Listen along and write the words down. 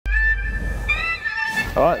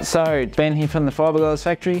Alright, so Ben here from the Fibreglass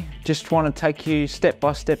factory. Just want to take you step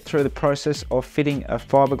by step through the process of fitting a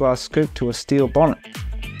fiberglass scoop to a steel bonnet.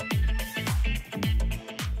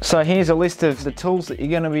 So here's a list of the tools that you're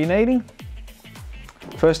going to be needing.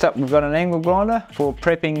 First up, we've got an angle grinder for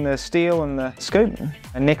prepping the steel and the scoop.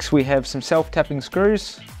 And next we have some self-tapping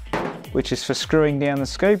screws, which is for screwing down the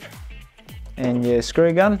scoop, and your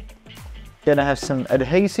screw gun. Going to have some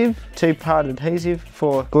adhesive, 2-part adhesive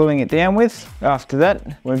for gluing it down with. After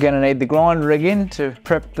that, we're going to need the grinder again to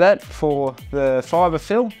prep that for the fibre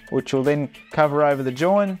fill, which will then cover over the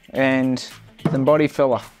join, and some body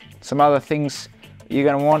filler. Some other things you're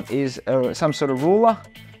going to want is some sort of ruler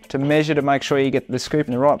to measure to make sure you get the scoop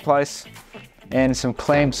in the right place, and some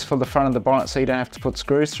clamps for the front of the bonnet so you don't have to put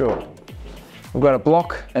screws through it. We've got a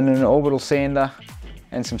block and an orbital sander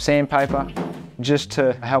and some sandpaper, just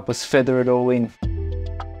to help us feather it all in.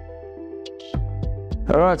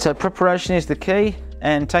 Alright, so preparation is the key,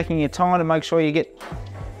 and taking your time to make sure you get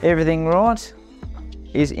everything right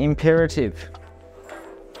is imperative.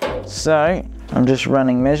 So, I'm just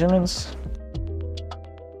running measurements.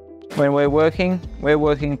 When we're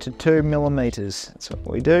working to 2 millimeters. That's what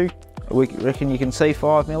we do. We reckon you can see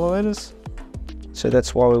 5 millimeters, so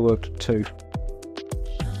that's why we worked at 2.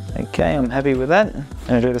 Okay, I'm happy with that. I'm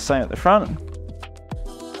going to do the same at the front.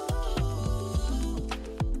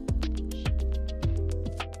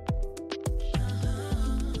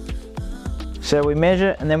 So we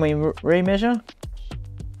measure and then we re-measure,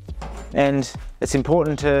 and it's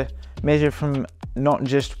important to measure from not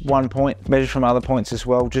just one point, measure from other points as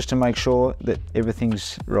well, just to make sure that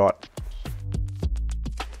everything's right.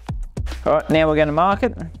 All right, now we're going to mark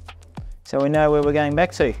it, so we know where we're going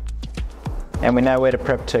back to, and we know where to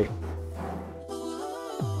prep to.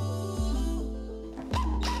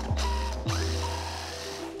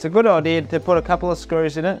 It's a good idea to put a couple of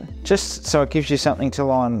screws in it, just so it gives you something to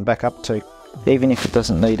line back up to, even if it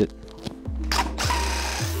doesn't need it.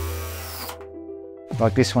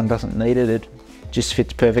 Like this one doesn't need it, it just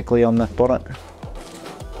fits perfectly on the bonnet.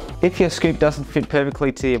 If your scoop doesn't fit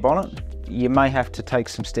perfectly to your bonnet, you may have to take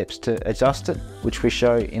some steps to adjust it, which we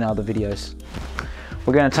show in other videos.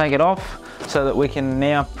 We're going to take it off so that we can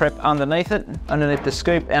now prep underneath the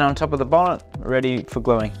scoop and on top of the bonnet, ready for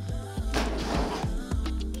gluing.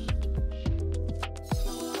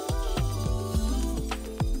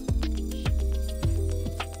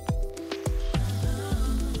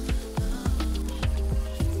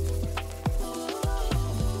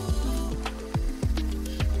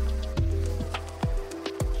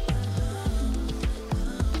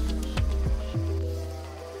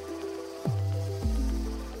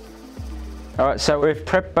 Alright, so we've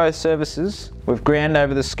prepped both surfaces. We've ground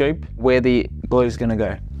over the scoop where the glue is going to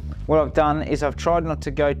go. What I've done is I've tried not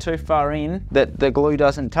to go too far in that the glue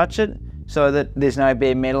doesn't touch it, so that there's no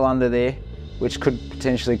bare metal under there, which could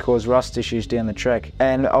potentially cause rust issues down the track.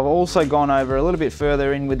 And I've also gone over a little bit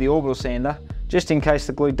further in with the orbital sander, just in case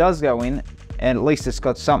the glue does go in, and at least it's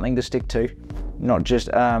got something to stick to, not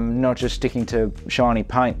just sticking to shiny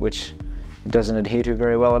paint, which doesn't adhere to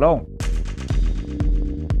very well at all.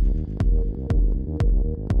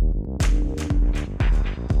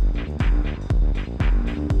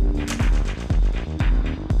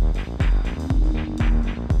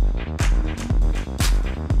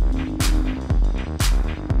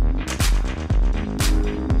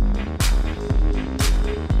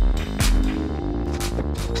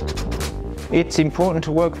 It's important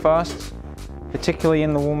to work fast, particularly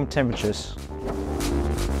in the warm temperatures.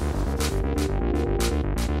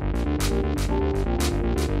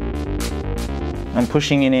 I'm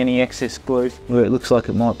pushing in any excess glue where it looks like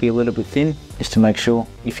it might be a little bit thin, just to make sure.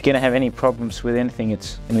 If you're going to have any problems with anything,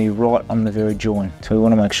 it's going to be right on the very join. So we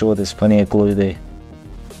want to make sure there's plenty of glue there.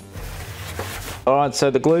 Alright,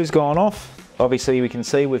 so the glue's gone off. Obviously we can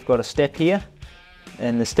see we've got a step here,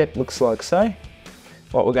 and the step looks like so.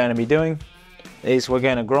 What we're going to be doing is we're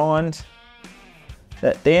going to grind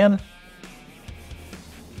that down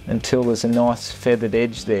until there's a nice feathered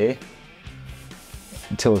edge there,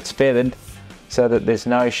 until it's feathered, so that there's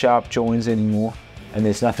no sharp joins anymore and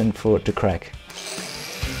there's nothing for it to crack.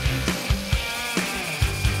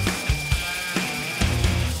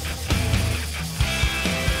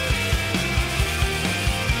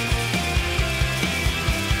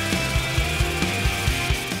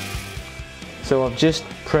 So I've just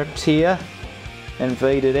prepped here and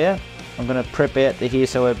V'd it out. I'm going to prep out to here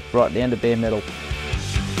so we're right down to bare metal.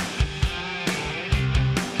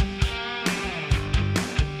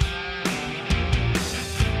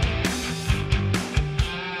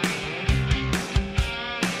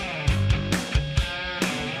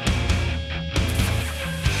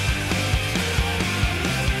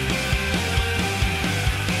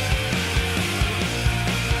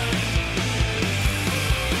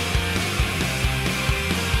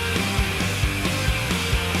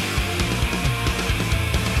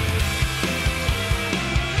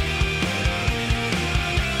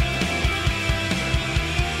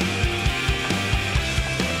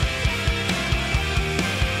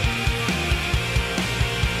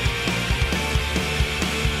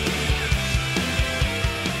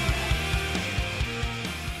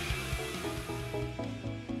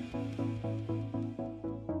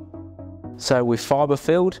 So we've fibre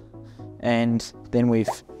filled, and then we've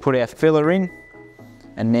put our filler in,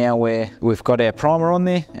 and now we've got our primer on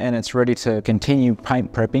there, and it's ready to continue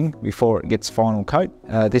paint prepping before it gets final coat.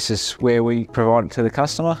 This is where we provide it to the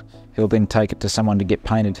customer. He'll then take it to someone to get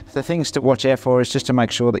painted. The things to watch out for is just to make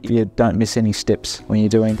sure that you don't miss any steps when you're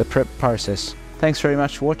doing the prep process. Thanks very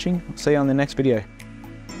much for watching. See you on the next video.